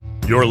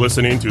You're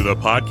listening to the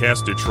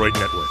Podcast Detroit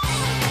Network.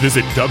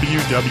 Visit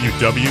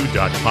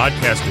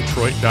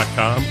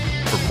www.podcastdetroit.com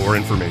for more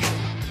information.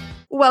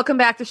 Welcome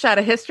back to Shot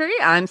of History.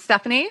 I'm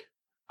Stephanie.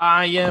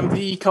 I am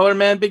the color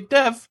man, Big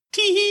Dev.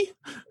 Tee-hee.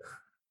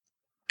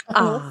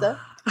 Melissa.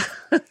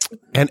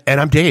 And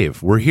I'm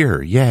Dave. We're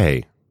here.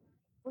 Yay.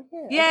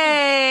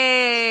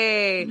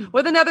 Yay!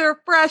 With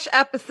another fresh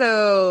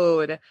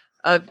episode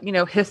of,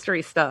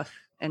 history stuff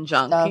and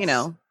junk,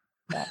 Yeah.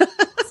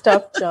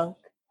 Stuff, junk.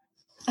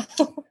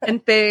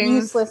 And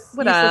things. Useless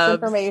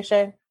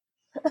information.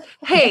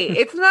 Hey,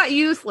 it's not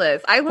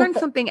useless. I learn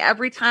something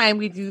every time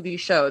we do these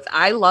shows.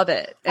 I love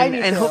it.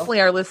 And hopefully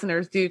our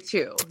listeners do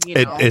too.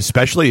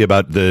 Especially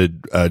about the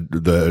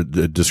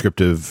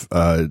descriptive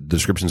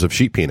descriptions of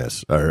sheep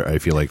penis. I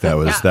feel like that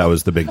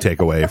was the big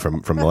takeaway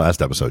from the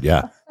last episode.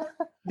 Yeah.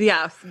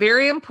 Yes,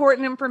 very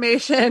important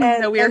information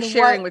that we are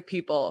sharing with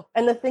people.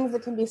 And the things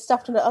that can be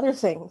stuffed into other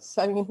things.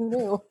 I mean, who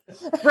knew?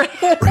 Right.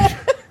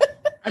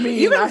 I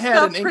mean, I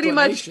had an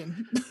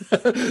inclination.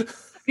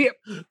 You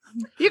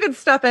can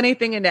stuff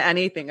anything into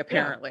anything,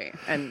 apparently.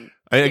 And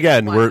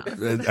again,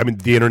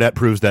 the internet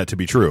proves that to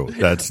be true.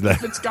 That's that.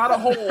 If it's got a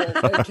hole, it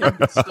can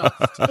be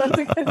stuffed. That's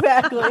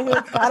exactly.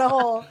 It's got a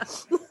hole.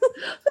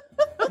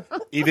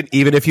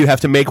 Even if you have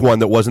to make one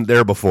that wasn't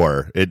there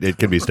before, it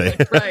can be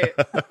stayed. Right.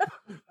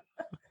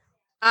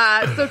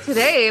 So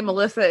today,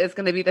 Melissa is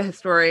going to be the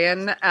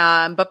historian.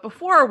 But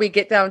before we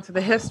get down to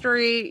the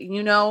history,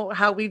 you know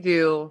how we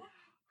do.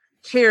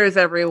 Cheers,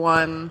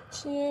 everyone.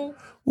 Cheers.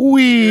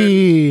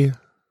 Wee.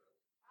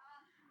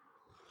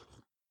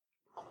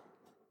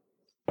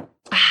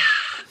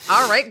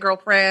 All right,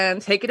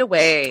 girlfriend, take it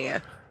away.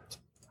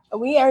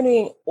 We are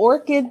doing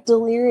Orchid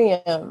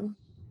delirium.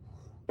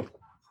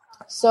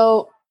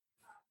 So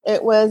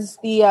it was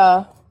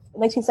the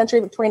 19th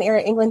century Victorian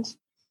era England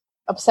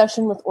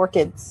obsession with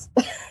orchids.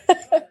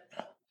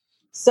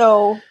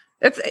 So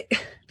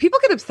people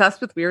get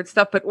obsessed with weird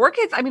stuff, but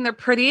orchids, I mean, they're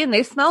pretty and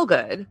they smell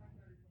good.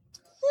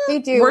 They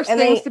do. Worst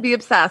things to be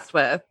obsessed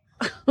with.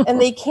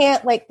 And they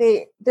can't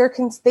they were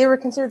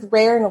considered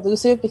rare and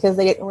elusive because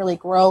they didn't really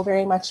grow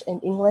very much in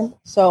England.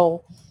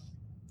 So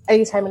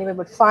anytime anyone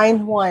would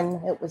find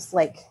one, it was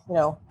like,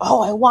 oh,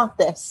 I want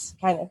this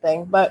kind of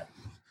thing. But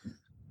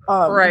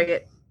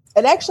right. It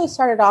actually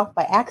started off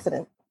by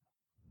accident.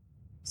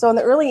 So in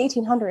the early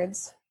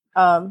 1800s,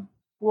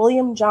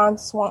 William John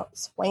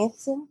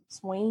Swainson.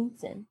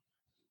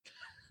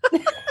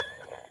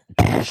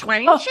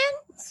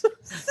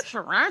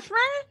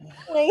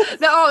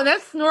 No,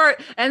 that's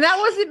snort. And that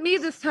wasn't me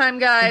this time,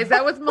 guys.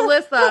 That was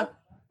Melissa.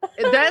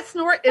 That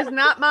snort is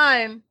not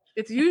mine.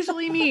 It's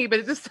usually me,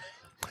 but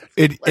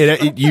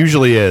it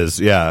usually is.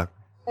 Yeah.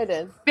 It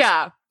is.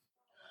 Yeah.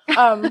 He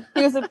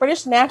was a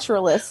British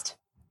naturalist,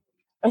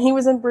 and he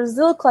was in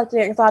Brazil collecting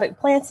exotic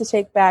plants to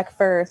take back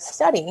for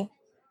study.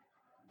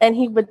 And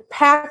he would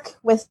pack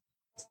with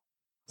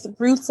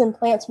roots and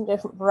plants from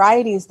different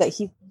varieties that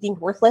he deemed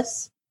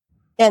worthless,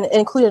 and it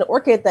included an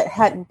orchid that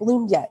hadn't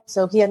bloomed yet.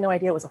 So he had no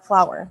idea it was a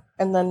flower.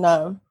 And then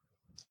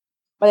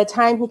by the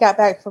time he got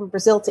back from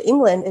Brazil to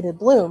England, it had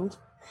bloomed.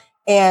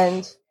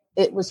 And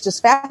it was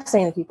just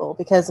fascinating to people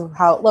because of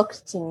how it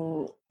looked,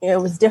 and it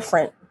was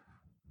different.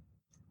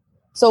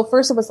 So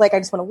first it was like, I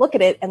just want to look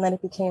at it. And then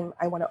it became,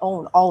 I want to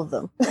own all of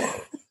them.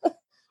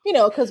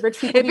 Because rich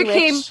people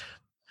became rich.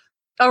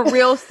 A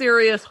real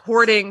serious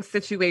hoarding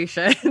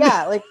situation.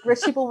 Yeah, like rich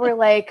people were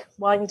like,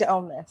 well, I need to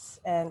own this,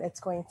 and it's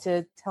going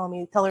to tell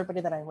everybody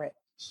that I'm rich,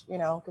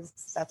 because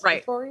that's what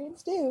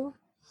Victorians do.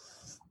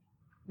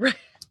 Right.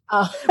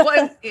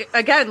 Well,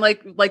 again,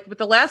 like with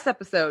the last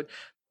episode,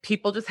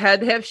 people just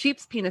had to have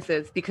sheep's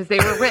penises because they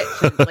were rich.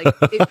 And,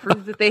 it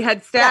proves that they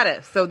had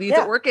status. Yeah. So these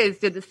orchids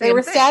did the same thing. They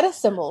were status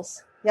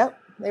symbols. Yep.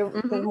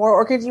 The more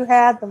orchids you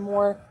had, the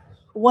more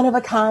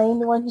one-of-a-kind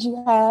ones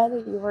you had.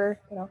 You were,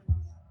 I don't know.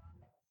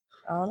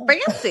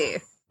 Fancy.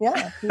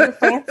 Yeah, you were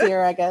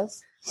fancier, I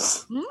guess.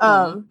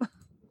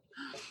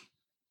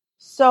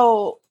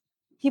 So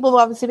people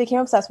obviously became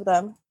obsessed with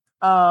them.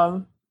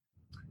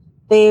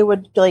 They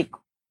would make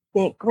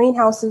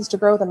greenhouses to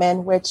grow them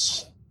in,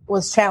 which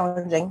was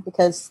challenging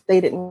because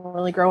they didn't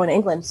really grow in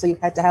England. So you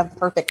had to have the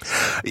perfect.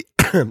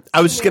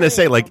 I was just going to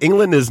say,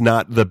 England is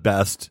not the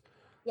best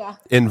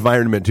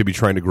environment to be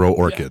trying to grow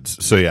orchids.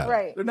 Yeah. So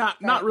right. They're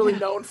not really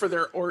known for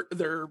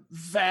their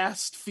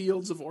vast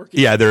fields of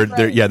orchids. Yeah,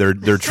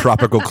 their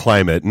tropical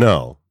climate.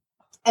 No.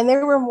 And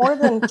there were more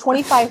than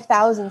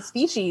 25,000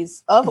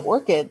 species of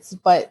orchids,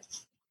 but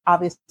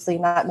obviously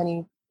not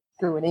many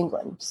grew in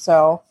England.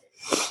 So,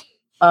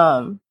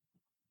 but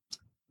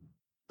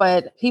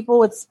people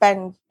would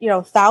spend,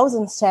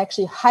 thousands to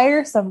actually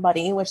hire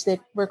somebody, which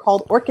they were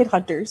called orchid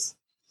hunters.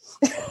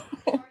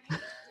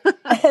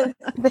 And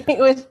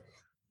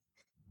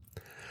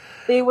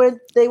they would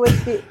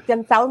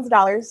spend thousands of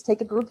dollars,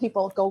 take a group of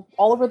people, go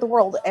all over the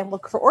world and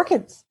look for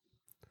orchids.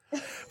 I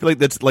feel like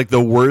that's the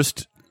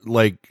worst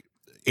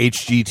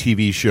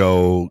HGTV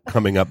show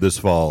coming up this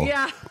fall.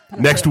 Yeah.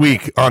 Next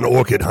week on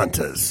Orchid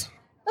Hunters.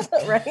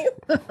 Right?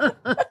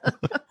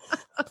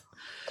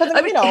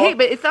 Hey,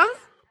 but it sounds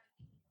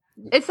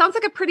It sounds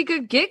like a pretty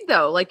good gig,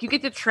 though. Like, you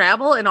get to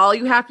travel, and all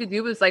you have to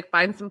do is like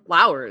find some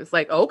flowers.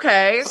 Like,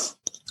 okay,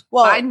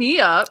 Well, sign me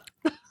up.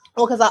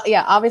 well, because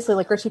obviously,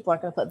 like rich people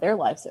aren't going to put their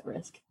lives at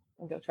risk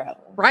and go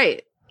traveling,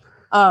 Right.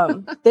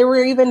 They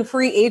were even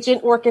free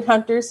agent orchid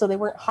hunters, so they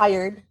weren't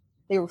hired;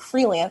 they were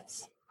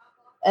freelance,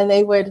 and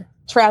they would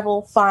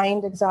travel,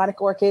 find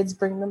exotic orchids,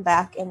 bring them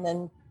back, and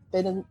then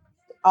bid and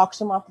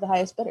auction them off to the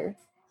highest bidder.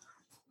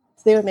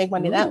 So they would make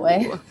money that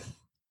way.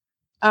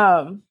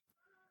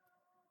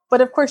 But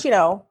of course,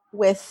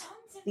 with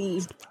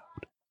the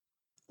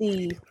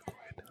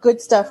good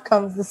stuff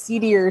comes the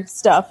seedier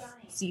stuff.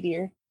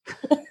 Seedier.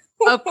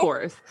 Of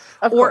course.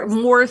 Of Or course.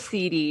 more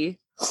seedy.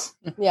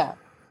 Yeah.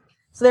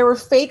 So there were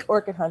fake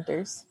orchid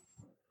hunters.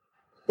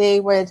 They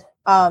would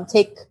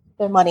take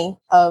the money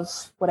of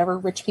whatever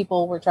rich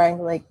people were trying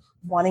to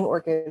wanting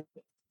orchids.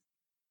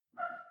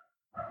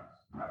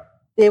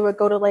 They would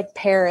go to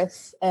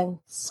Paris and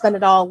spend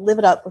it all, live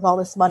it up with all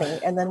this money.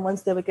 And then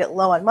once they would get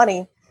low on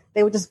money,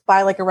 they would just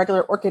buy a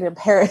regular orchid in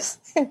Paris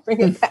and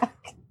bring it back.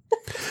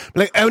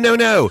 Oh,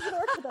 no.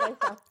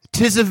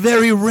 'Tis a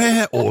very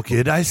rare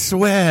orchid, I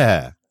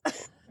swear.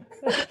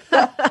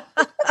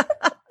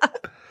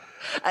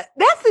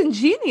 That's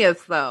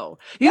ingenious, though.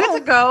 You have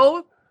to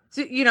go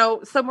to,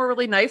 somewhere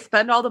really nice,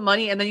 spend all the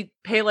money, and then you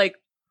pay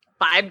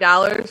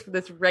 $5 for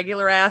this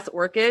regular ass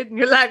orchid. And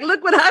you're like,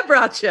 look what I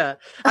brought you.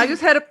 I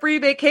just had a free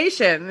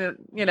vacation.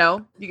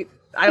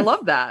 I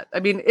love that. I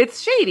mean,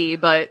 it's shady,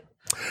 but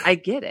I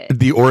get it.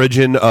 The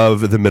origin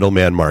of the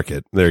middleman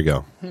market. There you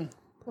go.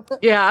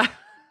 Yeah.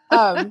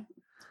 But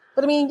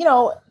I mean,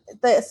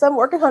 some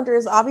orchid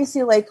hunters,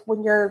 obviously,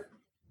 when you're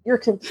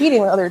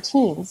competing with other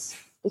teams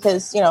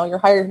because, you're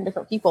hired from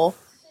different people,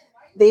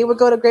 they would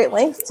go to great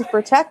lengths to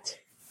protect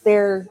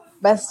their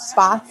best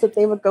spots that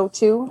they would go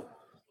to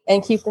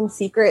and keep them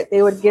secret.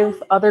 They would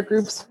give other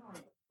groups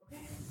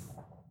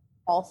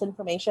false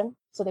information,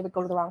 so they would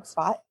go to the wrong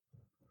spot.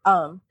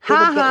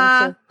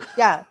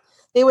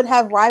 They would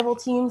have rival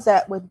teams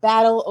that would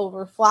battle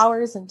over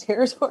flowers and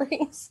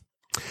territories.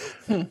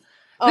 This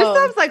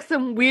sounds like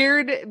some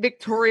weird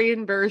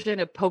Victorian version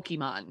of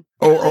Pokemon.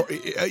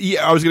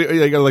 Yeah, I was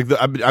gonna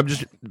I'm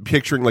just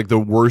picturing the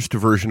worst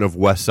version of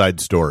West Side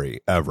Story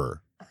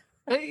ever.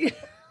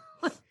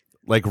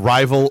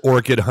 Rival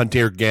orchid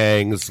hunter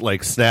gangs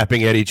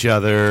snapping at each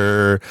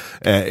other.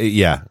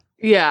 Yeah.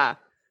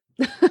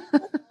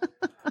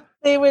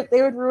 They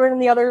would ruin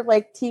the other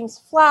team's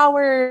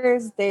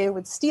flowers. They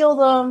would steal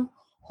them,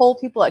 hold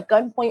people at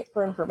gunpoint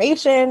for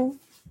information.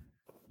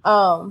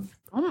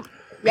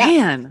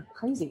 Man,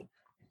 crazy.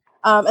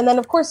 And then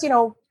of course,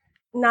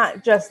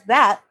 not just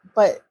that,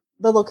 but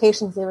the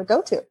locations they would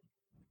go to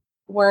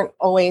weren't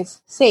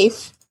always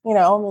safe. I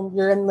mean,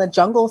 you're in the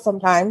jungle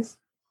sometimes.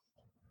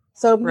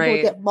 So people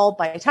would get mauled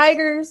by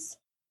tigers,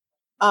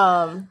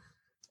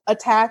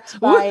 attacked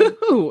by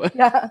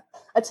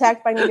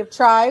native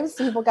tribes.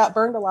 People got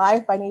burned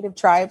alive by native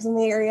tribes in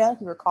the area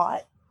who were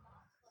caught.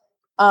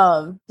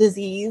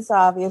 Disease,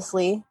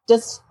 obviously,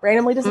 just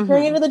randomly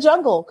disappearing into the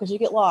jungle because you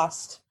get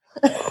lost.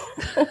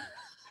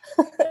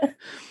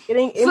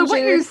 Getting injured. So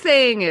what you're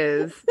saying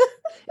is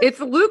it's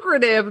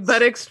lucrative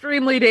but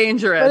extremely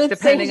dangerous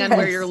depending on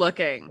where you're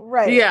looking.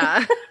 Right.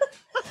 Yeah.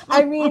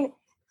 I mean,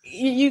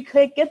 you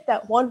could get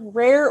that one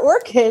rare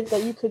orchid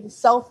that you could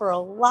sell for a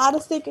lot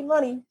of stinking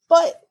money,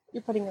 but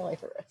you're putting your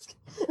life at risk.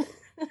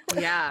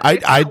 Yeah.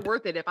 It's not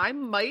worth it. If I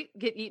might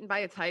get eaten by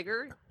a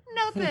tiger,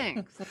 no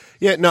thanks.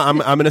 Yeah, no, I'm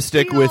going to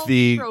stick with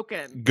the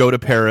go to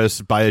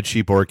Paris, buy a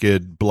cheap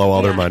orchid, blow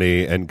all their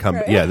money, and come.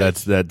 Right. Yeah,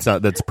 that's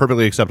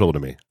perfectly acceptable to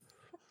me.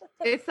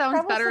 It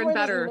sounds better and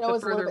better the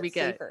further we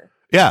get. Safer.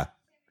 Yeah.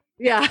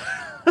 Yeah.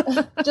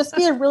 Just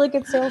be a really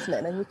good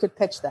salesman, and you could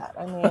pitch that.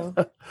 I mean,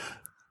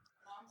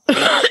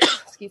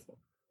 excuse me.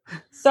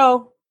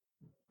 So,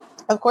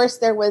 of course,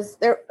 there was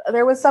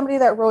somebody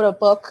that wrote a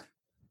book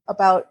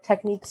about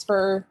techniques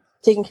for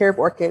taking care of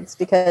orchids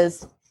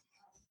because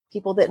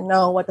people didn't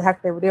know what the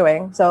heck they were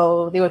doing.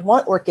 So they would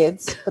want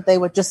orchids, but they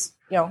would just,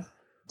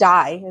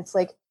 die. It's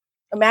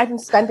imagine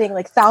spending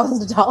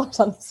thousands of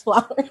dollars on these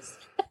flowers.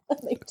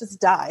 They just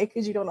die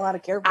because you don't know how to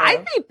care for them.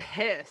 I'd be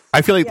pissed.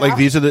 I feel like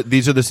these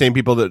are the same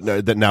people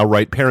that now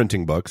write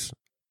parenting books.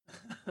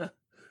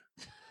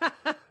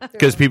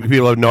 Because people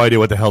have no idea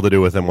what the hell to do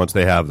with them once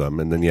they have them,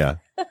 and then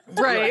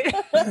right.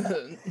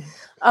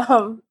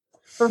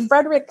 For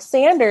Frederick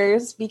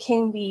Sanders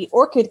became the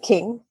Orchid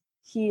King.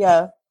 He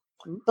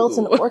built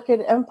an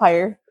orchid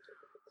empire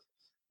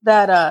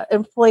that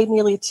employed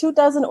nearly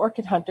 24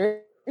 orchid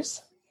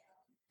hunters.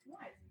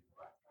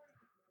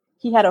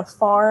 He had a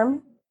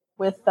farm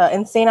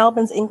in St.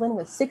 Albans, England,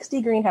 with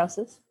 60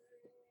 greenhouses,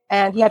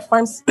 and he had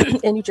farms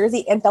in New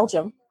Jersey and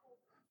Belgium.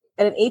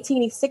 And in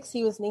 1886,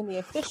 he was named the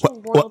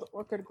official world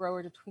orchid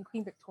grower to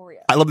Queen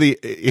Victoria. I love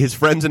his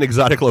friends in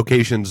exotic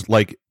locations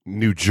like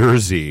New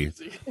Jersey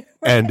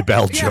and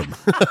Belgium.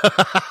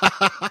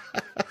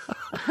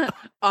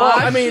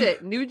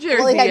 New Jersey.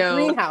 Well, he had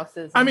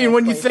greenhouses. I mean,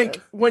 when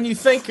you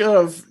think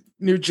of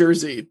New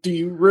Jersey, do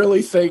you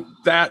really think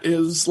that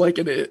is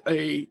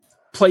a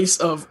place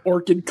of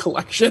orchid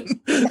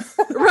collection.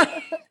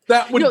 Right.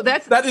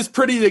 That is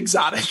pretty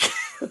exotic.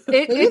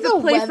 It's a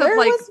place of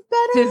like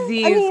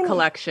disease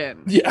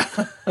collection. Yeah.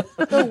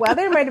 The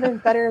weather might have been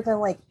better than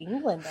like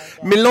England, I guess.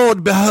 My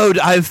lord, behold,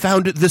 I've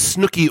found the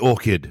snooky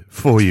orchid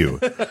for you.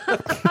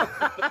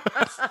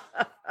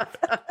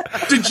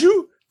 Did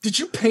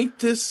you paint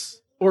this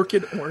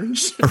orchid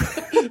orange?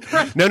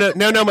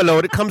 No, my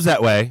lord. It comes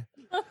that way,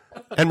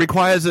 and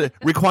requires a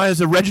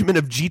regimen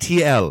of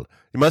GTL.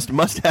 You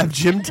must have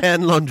Gym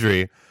Tan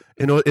laundry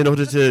in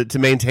order to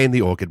maintain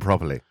the orchid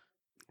properly.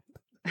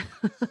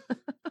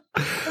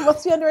 It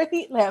must be under a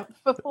heat lamp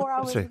for 4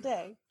 hours a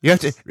day. You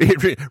have to.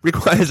 It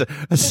requires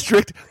a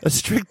strict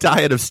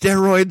diet of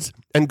steroids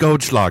and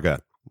Goldschlager,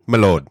 my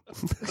lord.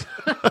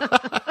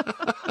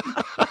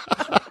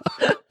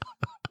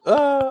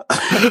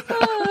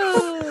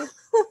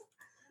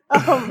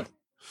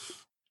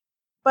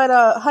 But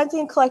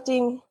hunting and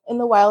collecting in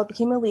the wild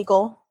became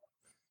illegal.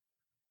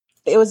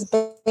 It was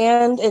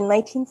banned in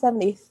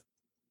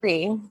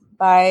 1973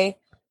 by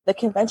the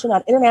Convention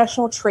on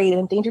International Trade in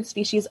Endangered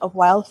Species of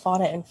Wild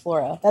Fauna and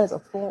Flora. That is a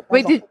full.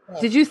 Wait,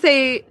 did you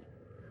say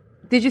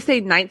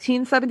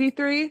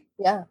 1973?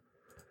 Yeah.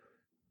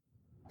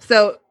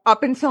 So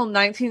up until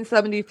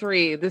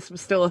 1973, this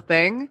was still a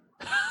thing.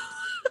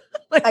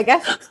 I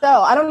guess so.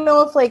 I don't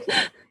know if like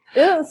it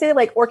doesn't say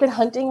like orchid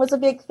hunting was a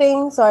big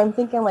thing, so I'm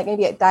thinking like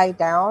maybe it died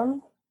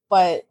down.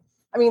 But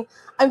I mean,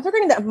 I'm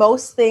figuring that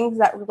most things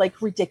that were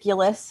like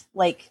ridiculous,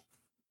 like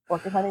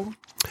orchid hunting,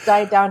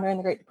 died down during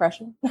the Great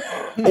Depression.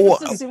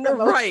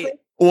 Right.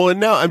 Well, and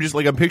now I'm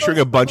picturing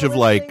a bunch of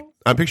like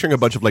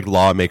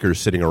lawmakers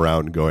sitting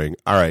around going,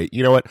 all right,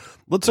 you know what?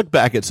 Let's look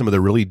back at some of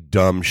the really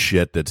dumb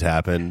shit that's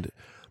happened.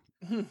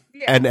 Yeah.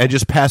 And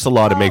just pass a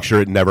law to make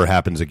sure it never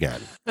happens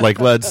again. Like,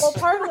 let's. Well,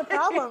 part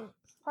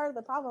of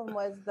the problem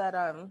was that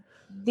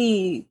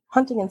the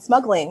hunting and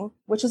smuggling,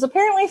 which is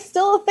apparently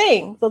still a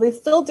thing, so they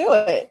still do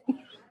it,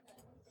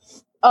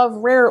 of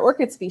rare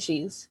orchid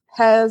species,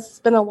 has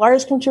been a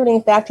large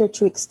contributing factor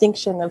to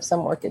extinction of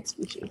some orchid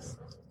species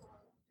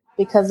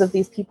because of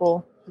these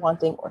people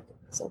wanting orchids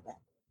so bad.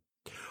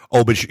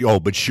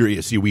 But sure.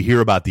 You see, we hear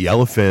about the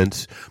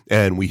elephants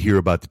and we hear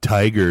about the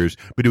tigers,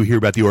 but do we hear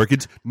about the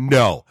orchids?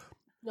 No.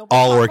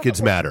 All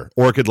orchids matter.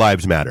 Orchid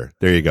lives matter.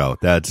 There you go.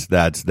 That's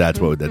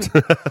what that's.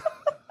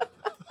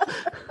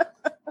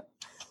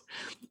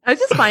 I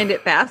just find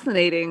it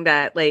fascinating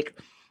that, like,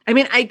 I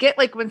mean, I get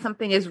like when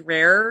something is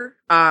rare,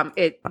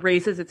 it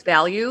raises its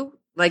value,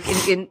 like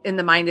in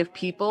the mind of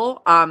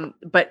people.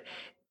 But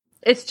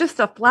it's just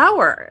a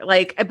flower.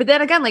 Like, but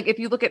then again, like if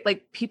you look at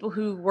like people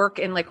who work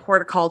in like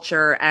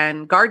horticulture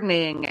and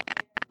gardening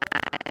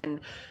and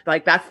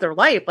like that's their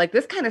life, like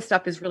this kind of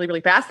stuff is really,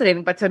 really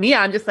fascinating. But to me,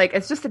 I'm just like,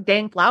 it's just a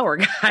dang flower,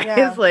 guys.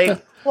 Yeah.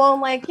 Like, well,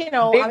 like, you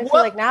know, obviously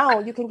like now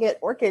you can get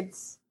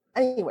orchids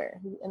anywhere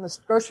in the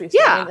grocery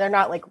store. Yeah. I mean, they're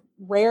not like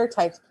rare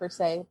types per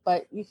se,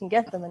 but you can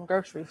get them in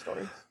grocery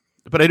stores.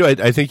 But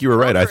I think you were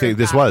right. I think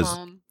this was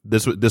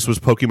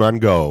Pokemon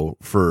Go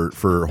for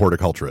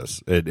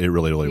horticulturists. It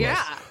really was.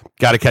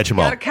 Got to catch them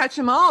all. Got to catch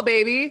them all,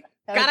 baby.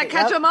 Got to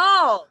catch them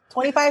all.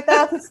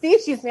 25,000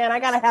 species, man. I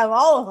got to have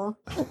all of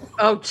them.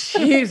 Oh,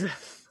 Jesus.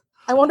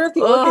 I wonder if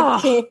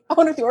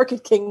the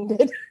Orchid King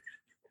did.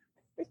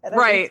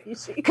 Right.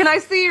 Can I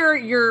see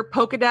your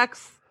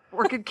Pokedex,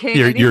 Orchid King?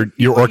 Your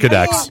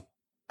Orchidex.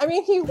 I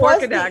mean, he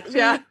was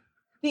Orchidex,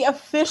 the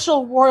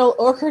official royal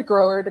orchid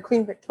grower to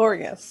Queen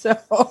Victoria. So,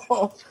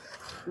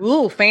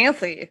 ooh,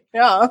 fancy.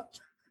 Yeah,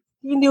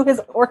 he knew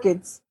his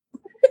orchids.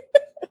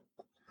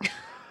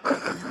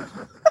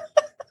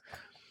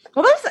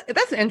 Well,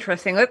 that's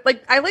interesting.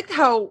 Like I liked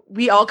how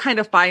we all kind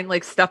of find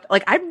like stuff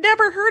like I've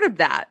never heard of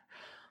that.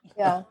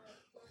 Yeah.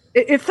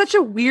 It's such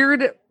a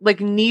weird, like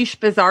niche,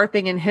 bizarre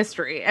thing in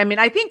history. I mean,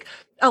 I think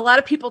a lot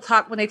of people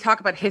when they talk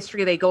about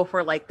history, they go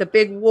for like the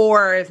big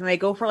wars and they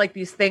go for like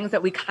these things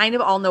that we kind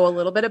of all know a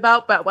little bit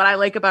about. But what I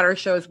like about our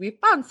show is we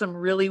found some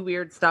really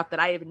weird stuff that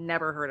I have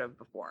never heard of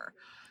before.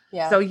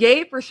 Yeah. So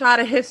yay for shot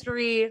of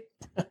history,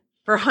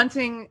 for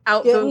hunting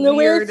out the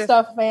weird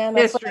stuff, man.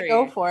 That's history.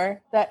 What I go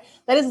for. That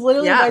is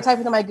literally what I type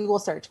into my Google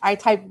search. I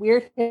type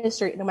weird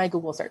history into my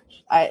Google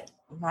search.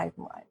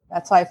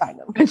 That's how I find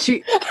them. And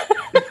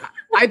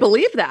I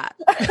believe that.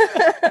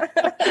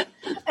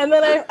 And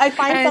then I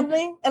find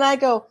something and I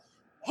go,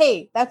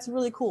 hey, that's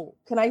really cool.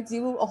 Can I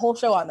do a whole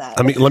show on that?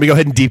 Let me go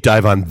ahead and deep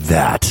dive on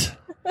that.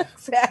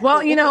 Exactly.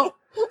 Well, you know,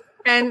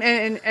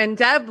 and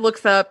Deb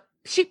looks up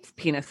sheep's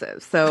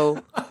penises.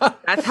 So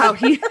that's how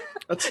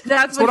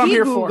that's what he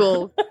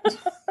Googled.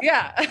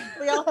 Yeah.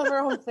 We all have our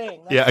own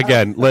thing. That's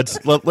again, let's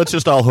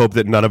just all hope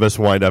that none of us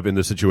wind up in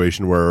the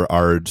situation where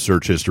our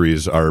search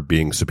histories are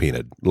being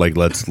subpoenaed. Like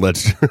let's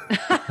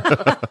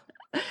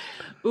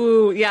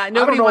Ooh, yeah.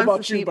 Nobody I don't know wants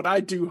about to you, but I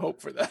do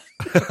hope for that.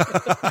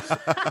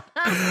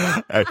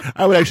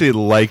 I would actually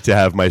like to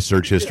have my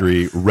search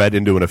history read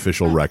into an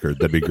official record.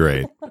 That'd be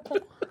great.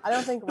 I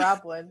don't think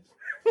Rob would.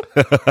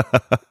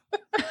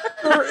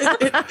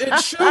 it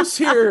shows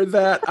here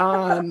that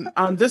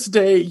on this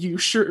day you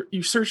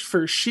searched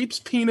for sheep's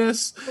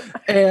penis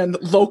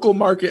and local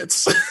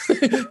markets. Do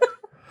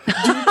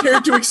you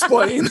care to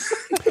explain?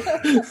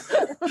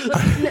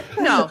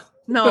 No.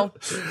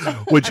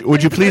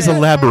 Would you please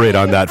elaborate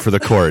on that for the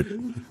court?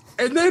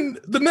 And then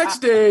the next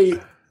day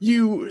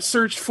you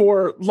searched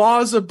for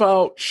laws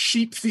about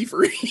sheep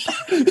thievery.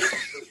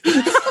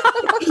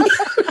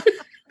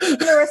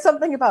 There was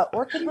something about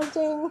orchid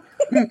hunting.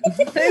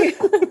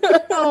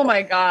 Oh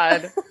my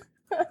God.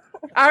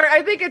 All right,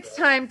 I think it's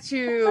time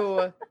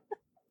to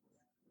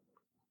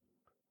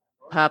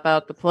pop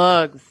out the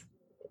plugs.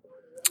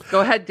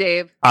 Go ahead,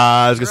 Dave.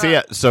 I was going to say,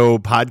 yeah. So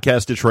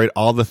Podcast Detroit,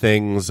 all the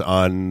things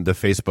on the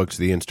Facebooks,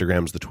 the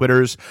Instagrams, the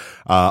Twitters.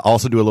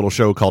 Also do a little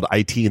show called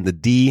IT in the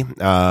D,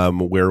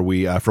 where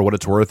we, for what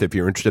it's worth, if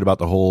you're interested about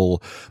the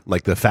whole,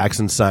 like the facts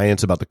and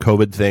science about the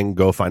COVID thing,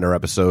 go find our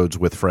episodes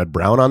with Fred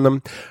Brown on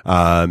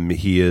them.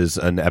 He is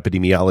an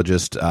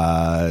epidemiologist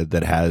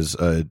that has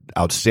an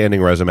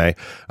outstanding resume.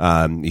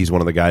 He's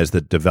one of the guys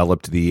that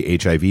developed the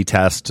HIV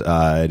test.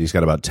 And he's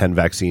got about 10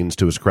 vaccines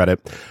to his credit.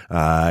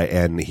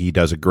 And he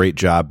does a great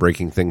job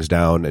breaking things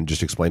down and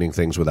just explaining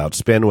things without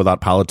spin,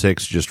 without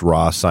politics, just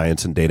raw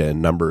science and data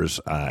and numbers,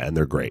 and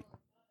they're great.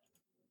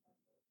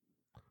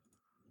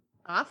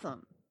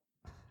 Awesome.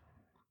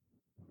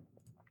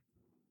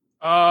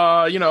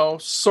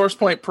 Source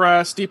Point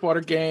Press,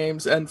 Deepwater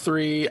Games,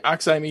 N3,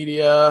 Oxeye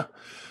Media,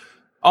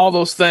 all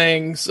those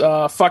things.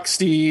 Fuck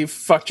Steve,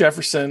 fuck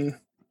Jefferson.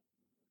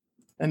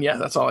 And yeah,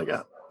 that's all I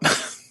got.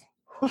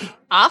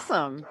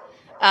 Awesome.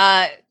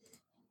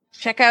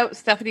 Check out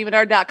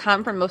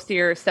StephanieMenard.com for most of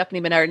your Stephanie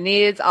Menard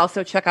needs.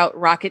 Also, check out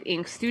Rocket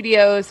Ink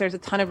Studios. There's a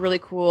ton of really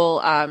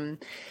cool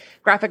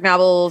graphic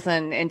novels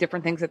and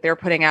different things that they're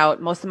putting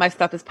out. Most of my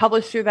stuff is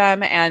published through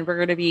them, and we're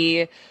going to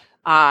be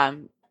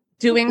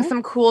doing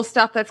some cool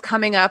stuff that's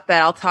coming up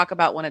that I'll talk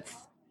about when it's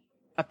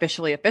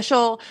officially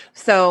official.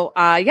 So,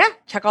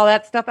 check all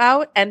that stuff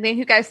out. And thank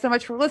you guys so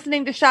much for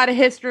listening to Shot of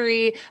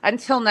History.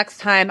 Until next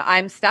time,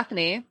 I'm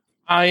Stephanie.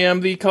 I am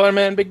the color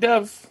man, Big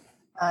Dev.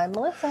 I'm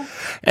Melissa.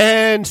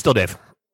 And still Dave.